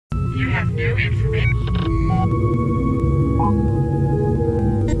have no information.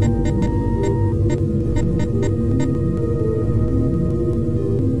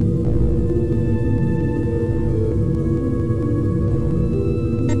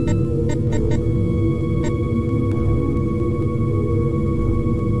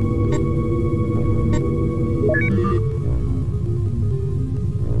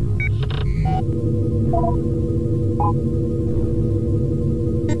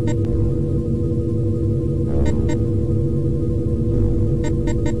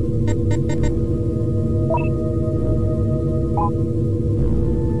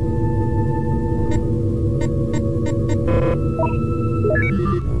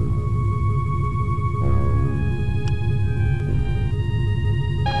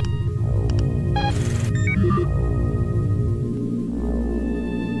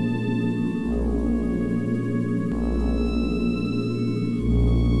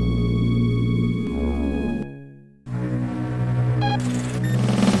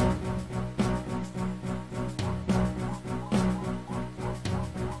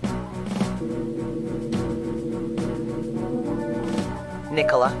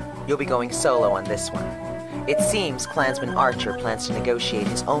 Nicola, you'll be going solo on this one. It seems Clansman Archer plans to negotiate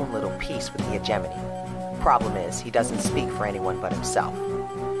his own little peace with the hegemony. Problem is, he doesn't speak for anyone but himself.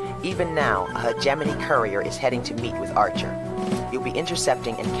 Even now, a hegemony courier is heading to meet with Archer. You'll be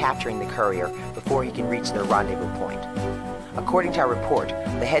intercepting and capturing the courier before he can reach their rendezvous point. According to our report,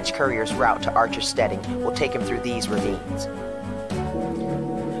 the hedge courier's route to Archer's steading will take him through these ravines.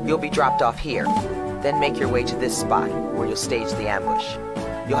 You'll be dropped off here, then make your way to this spot, where you'll stage the ambush.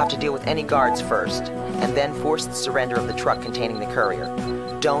 You'll have to deal with any guards first, and then force the surrender of the truck containing the courier.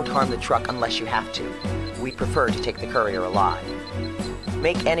 Don't harm the truck unless you have to. We'd prefer to take the courier alive.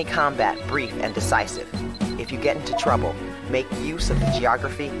 Make any combat brief and decisive. If you get into trouble, make use of the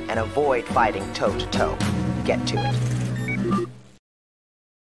geography and avoid fighting toe-to-toe. Get to it.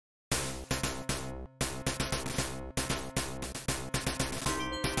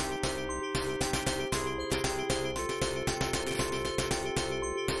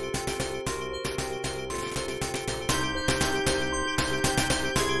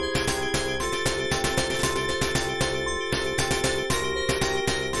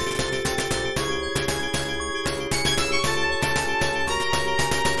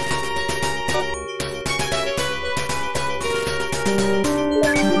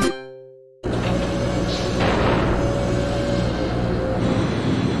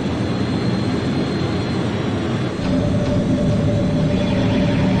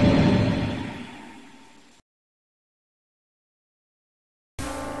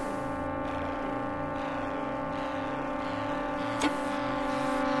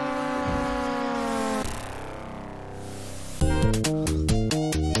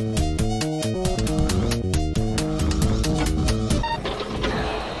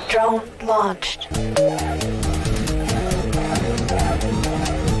 Drone launched.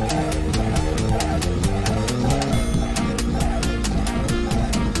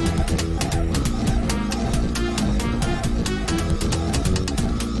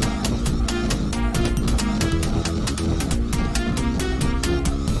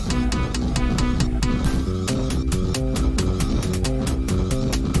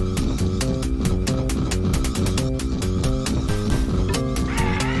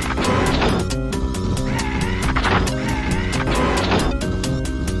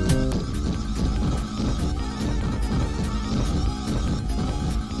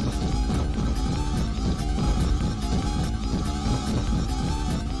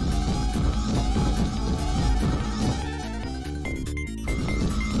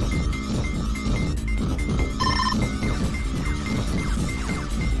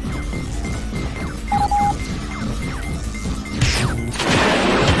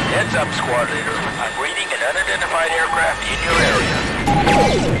 Heads up, squad leader. I'm reading an unidentified aircraft in your area.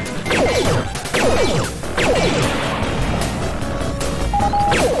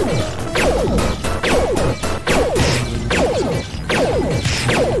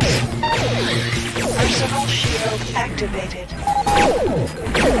 Personal shield activated.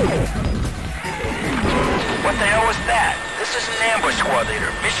 What the hell was that? This is an ambush, squad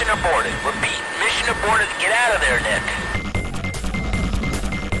leader. Mission aborted. Repeat, mission aborted. Get out of there, Nick.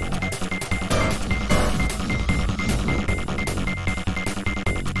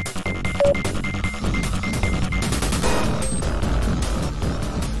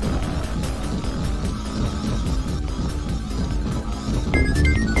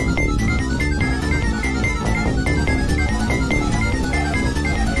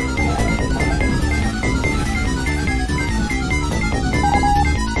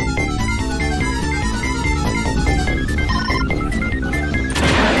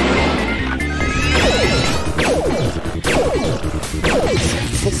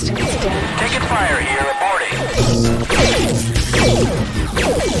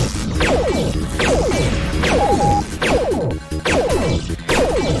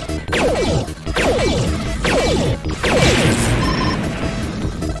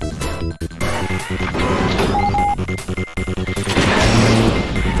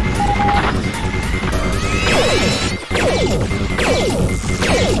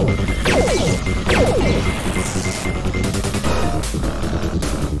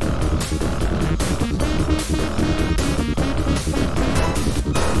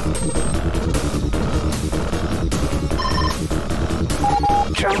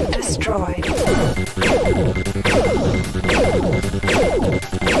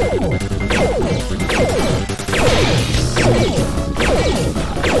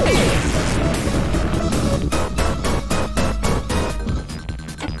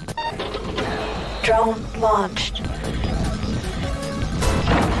 Drone launched.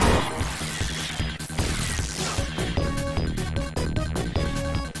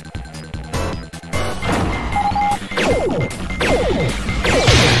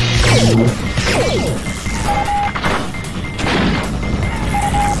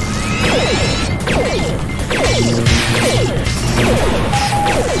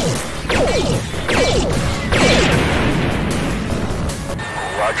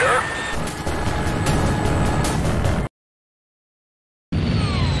 Roger.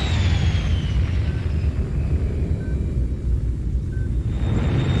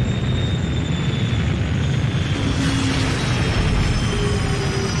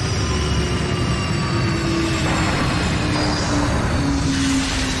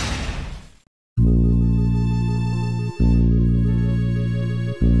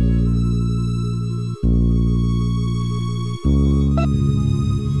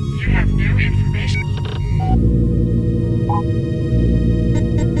 You have new information.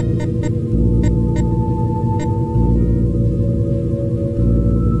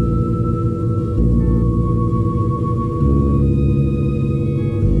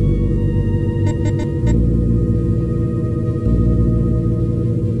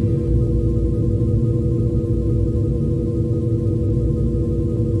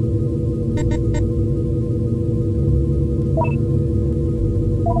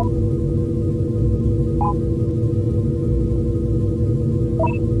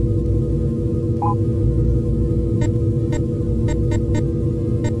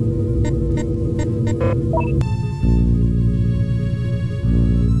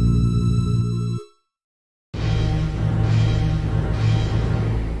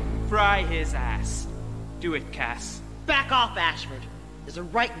 Fry his ass. Do it, Cass. Back off, Ashford. There's a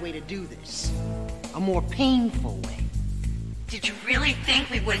right way to do this. A more painful way. Did you really think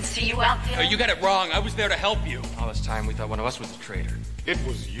we wouldn't see you out there? You got it wrong. I was there to help you. All this time, we thought one of us was the traitor. It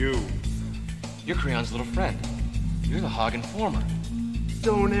was you. You're Creon's little friend. You're the Hog Informer.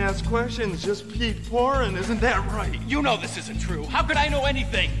 Don't ask questions, just keep pouring, isn't that right? You know this isn't true. How could I know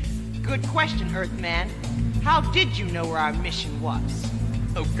anything? Good question, Earthman. How did you know where our mission was?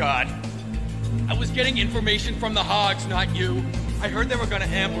 Oh, God. I was getting information from the Hogs, not you. I heard they were gonna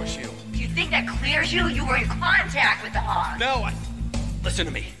ambush you. Do you think that clears you? You were in contact with the Hog. No, Listen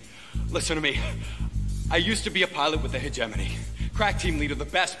to me. Listen to me. I used to be a pilot with the Hegemony. Crack team leader, the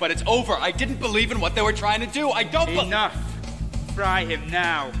best, but it's over. I didn't believe in what they were trying to do. I don't believe... Enough. Fry him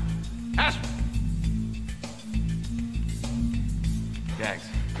now. Ashford! Gags,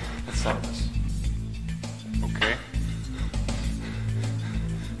 let's settle this. Okay.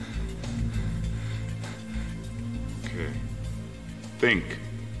 Okay. Think.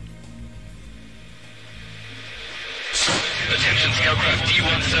 Attention Scoutcraft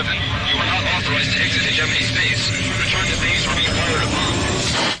D-17. You are not authorized to exit Hegemony space. Return to base or be fired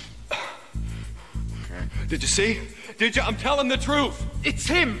upon. Did you see? Did you? I'm telling the truth. It's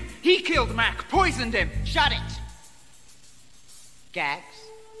him. He killed Mac. Poisoned him. Shut it! Gags?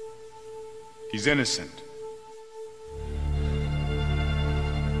 He's innocent.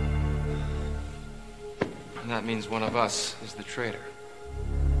 And that means one of us is the traitor.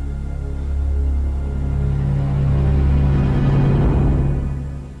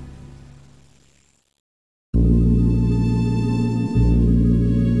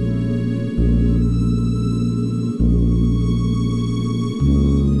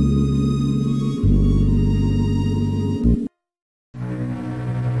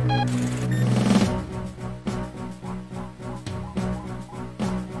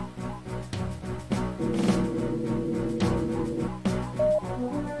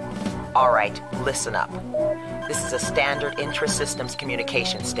 Alright, listen up. This is a standard intra-systems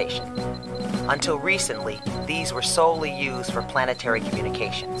communication station. Until recently, these were solely used for planetary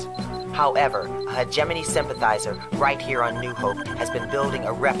communications. However, a Hegemony sympathizer right here on New Hope has been building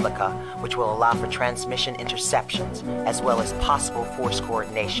a replica which will allow for transmission interceptions, as well as possible force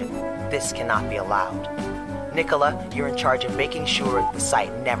coordination. This cannot be allowed. Nicola, you're in charge of making sure the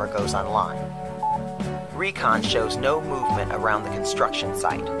site never goes online. Recon shows no movement around the construction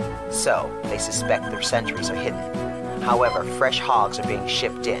site, so they suspect their sentries are hidden. However, fresh hogs are being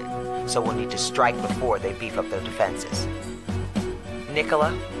shipped in, so we'll need to strike before they beef up their defenses.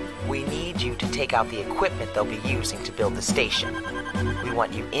 Nicola, we need you to take out the equipment they'll be using to build the station. We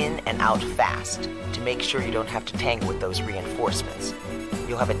want you in and out fast, to make sure you don't have to tangle with those reinforcements.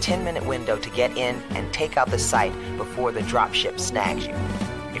 You'll have a 10-minute window to get in and take out the site before the dropship snags you.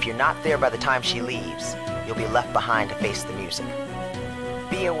 If you're not there by the time she leaves, you'll be left behind to face the music.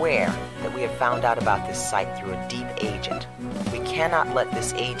 Be aware that we have found out about this site through a deep agent. We cannot let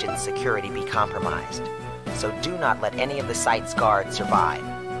this agent's security be compromised, so do not let any of the site's guards survive.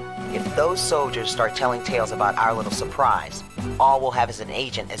 If those soldiers start telling tales about our little surprise, all we'll have is an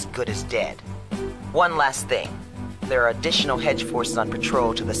agent as good as dead. One last thing. There are additional hedge forces on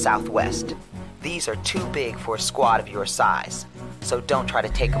patrol to the southwest. These are too big for a squad of your size, so don't try to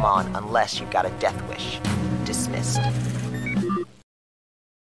take them on unless you've got a death wish. Dismissed.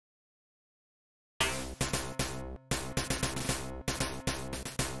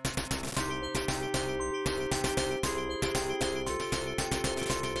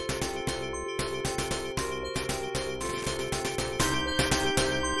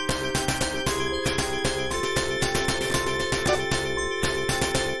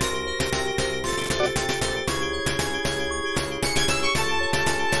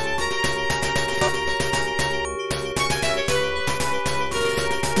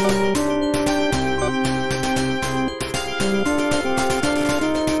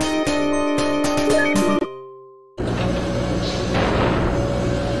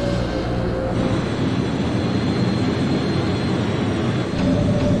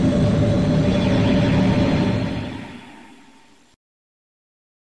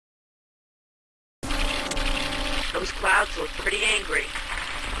 Those clouds look pretty angry.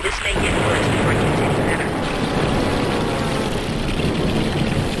 This may get worse before it gets any better.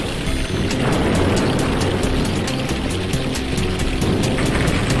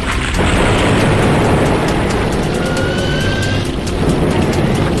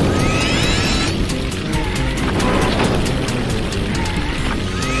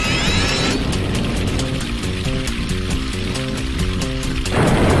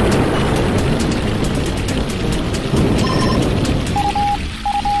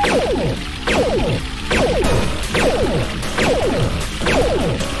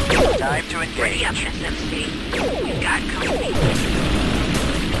 Time to engage. Ready up, SMC. We've got company.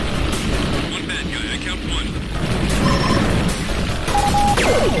 One bad guy, I count one.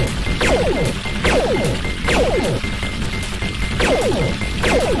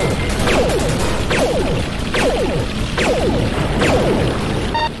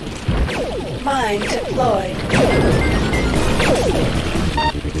 Mine deployed.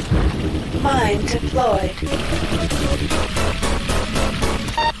 Mine deployed.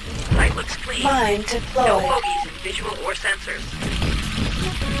 Light looks clean. Mine No deployed. bogeys in visual or sensors.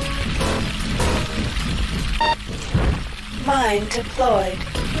 Mine deployed.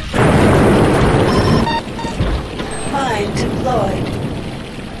 Mine deployed.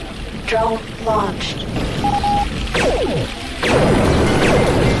 Drone launched.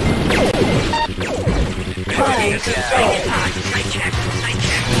 Mine deployed. Sight check. Sight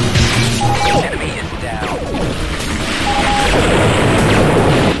check. Enemy is down.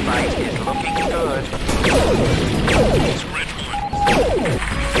 Fight is looking good. It's Red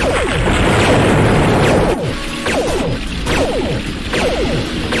One.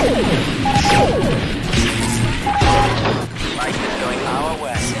 Fight is going our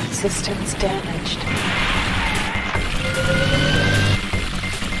way. Systems damaged.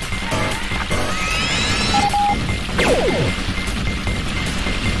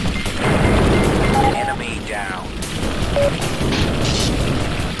 Enemy down.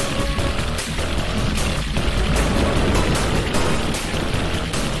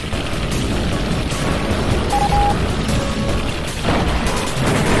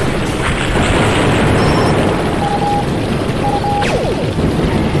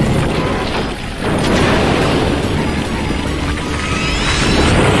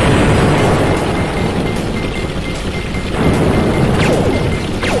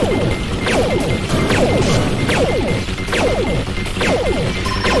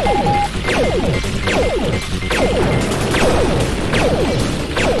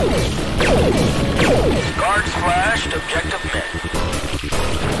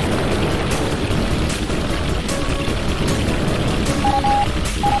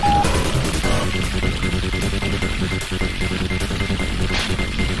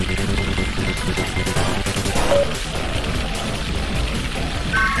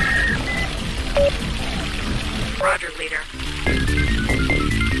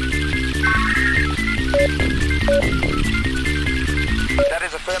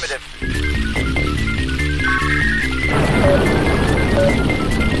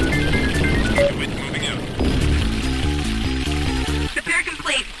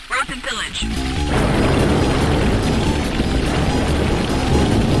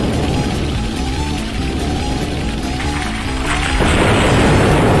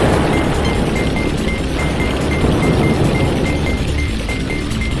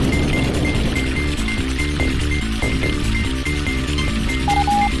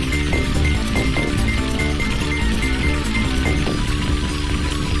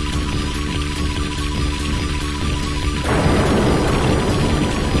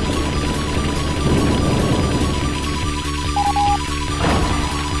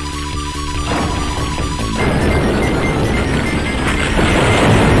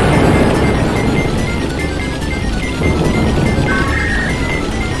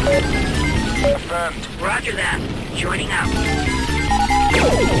 Confirmed. Roger that. Joining up.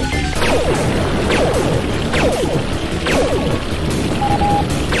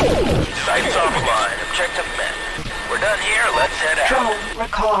 Sights offline. Objective met. We're done here. Let's head out. Drone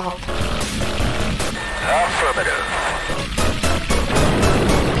recalled. Affirmative.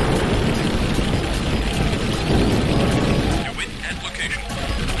 DeWitt at location.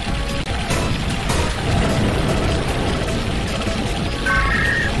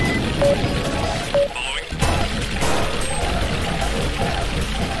 Following.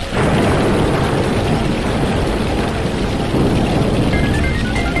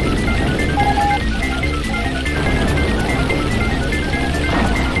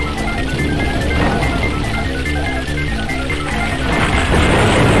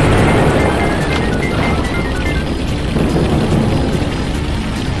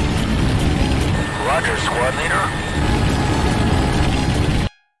 Roger, squad leader.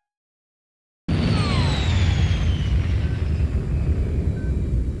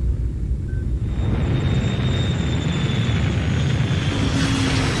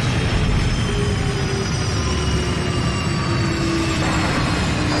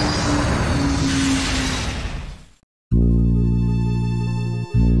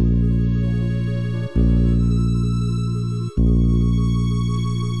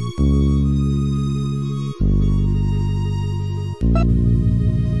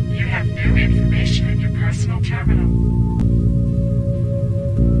 You have new information in your personal terminal.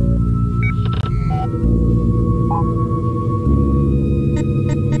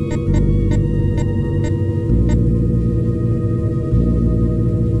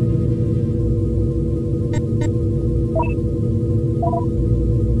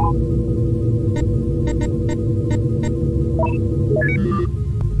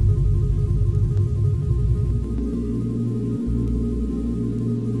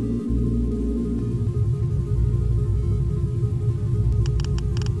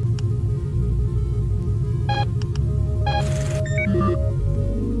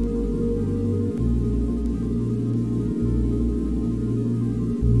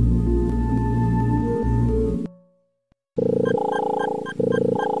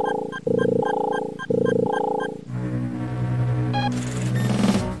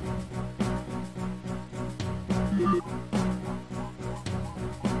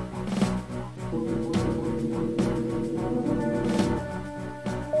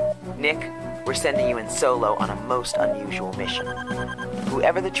 Nick, we're sending you in solo on a most unusual mission.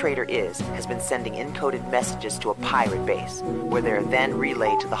 Whoever the traitor is has been sending encoded messages to a pirate base, where they're then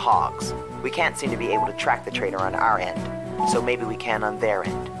relayed to the Hogs. We can't seem to be able to track the traitor on our end, so maybe we can on their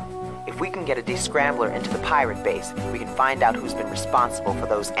end. If we can get a descrambler into the pirate base, we can find out who's been responsible for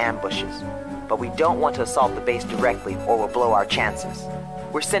those ambushes. But we don't want to assault the base directly, or we'll blow our chances.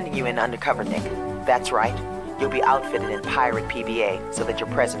 We're sending you in undercover, Nick. That's right. You'll be outfitted in pirate PBA so that your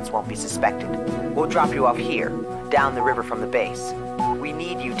presence won't be suspected. We'll drop you off here, down the river from the base. We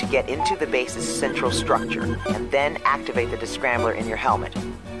need you to get into the base's central structure and then activate the descrambler in your helmet.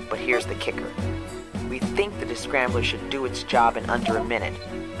 But here's the kicker. We think the descrambler should do its job in under a minute,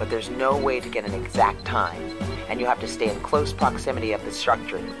 but there's no way to get an exact time, and you have to stay in close proximity of the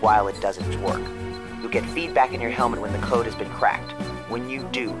structure while it does its work. You'll get feedback in your helmet when the code has been cracked. When you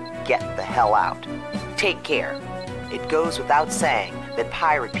do, get the hell out. Take care. It goes without saying that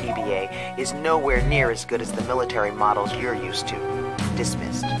pirate PBA is nowhere near as good as the military models you're used to.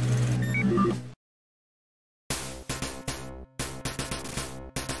 Dismissed.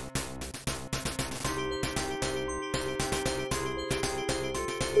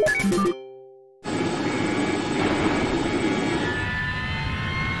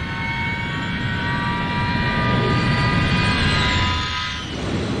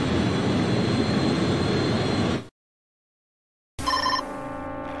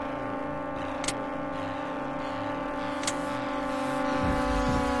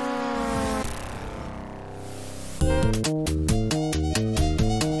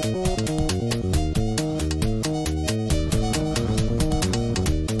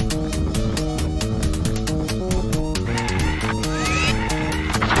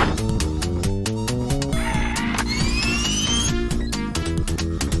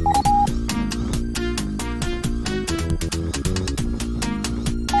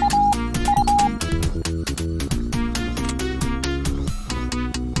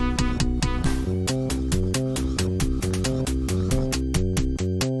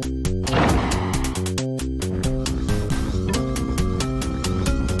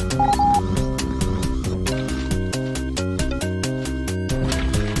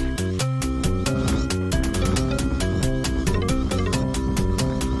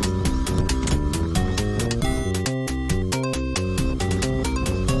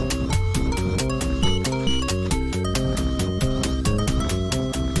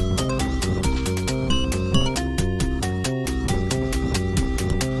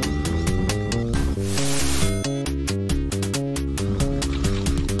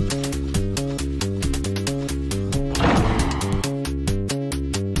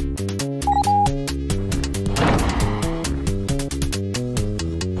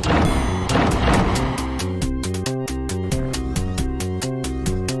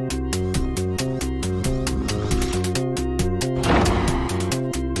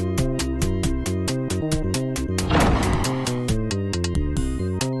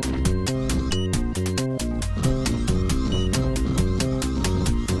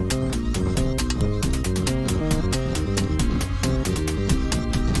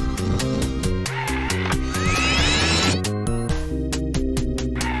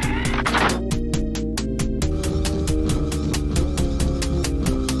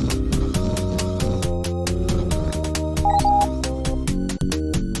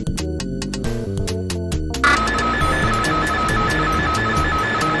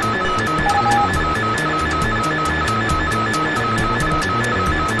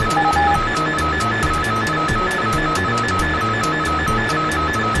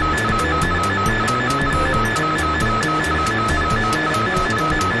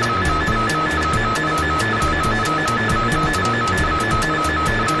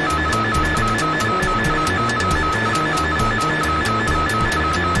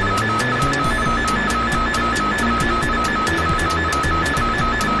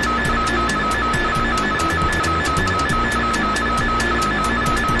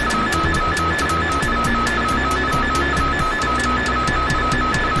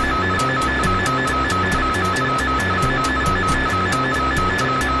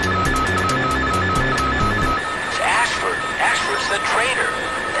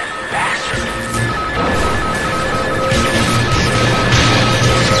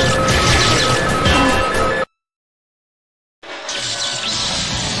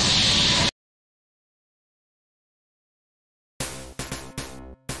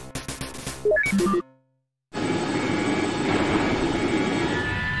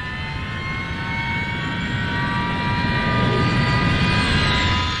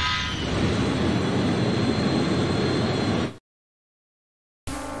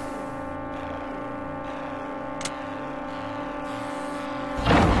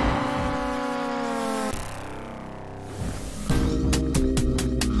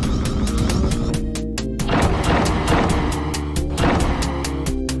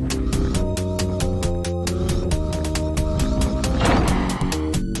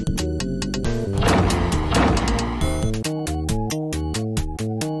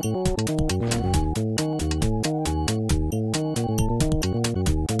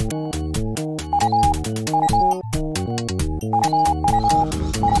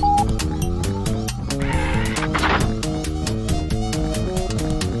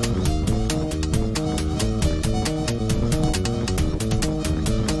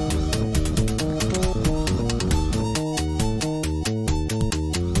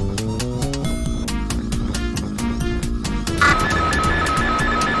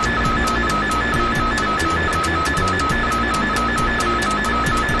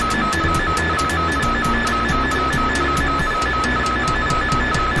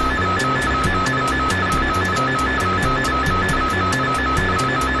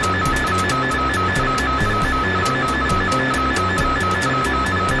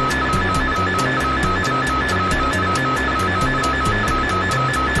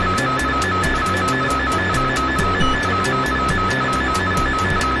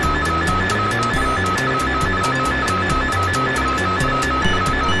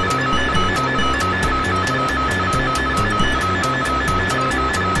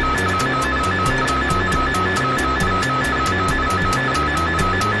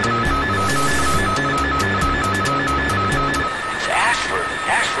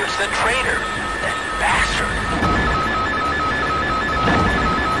 the traitor, that bastard.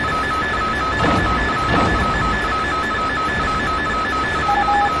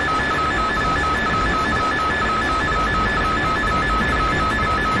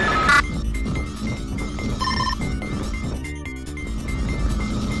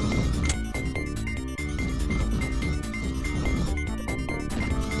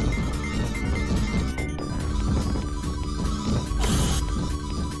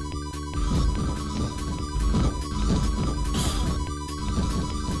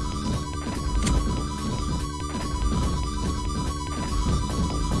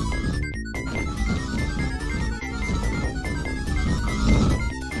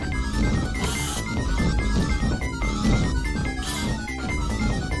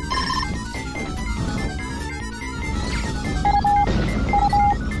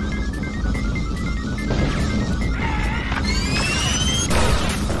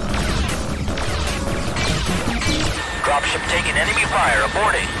 Dropship taking enemy fire,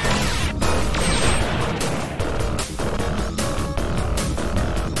 aborting.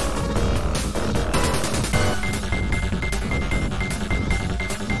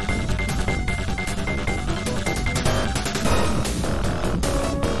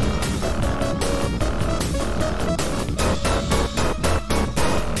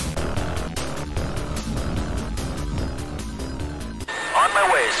 On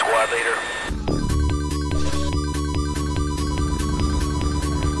my way, squad leader.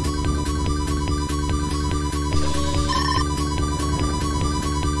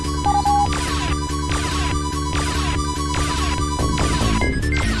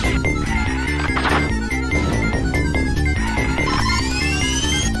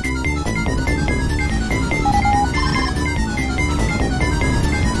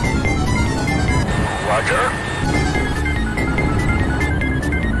 Roger.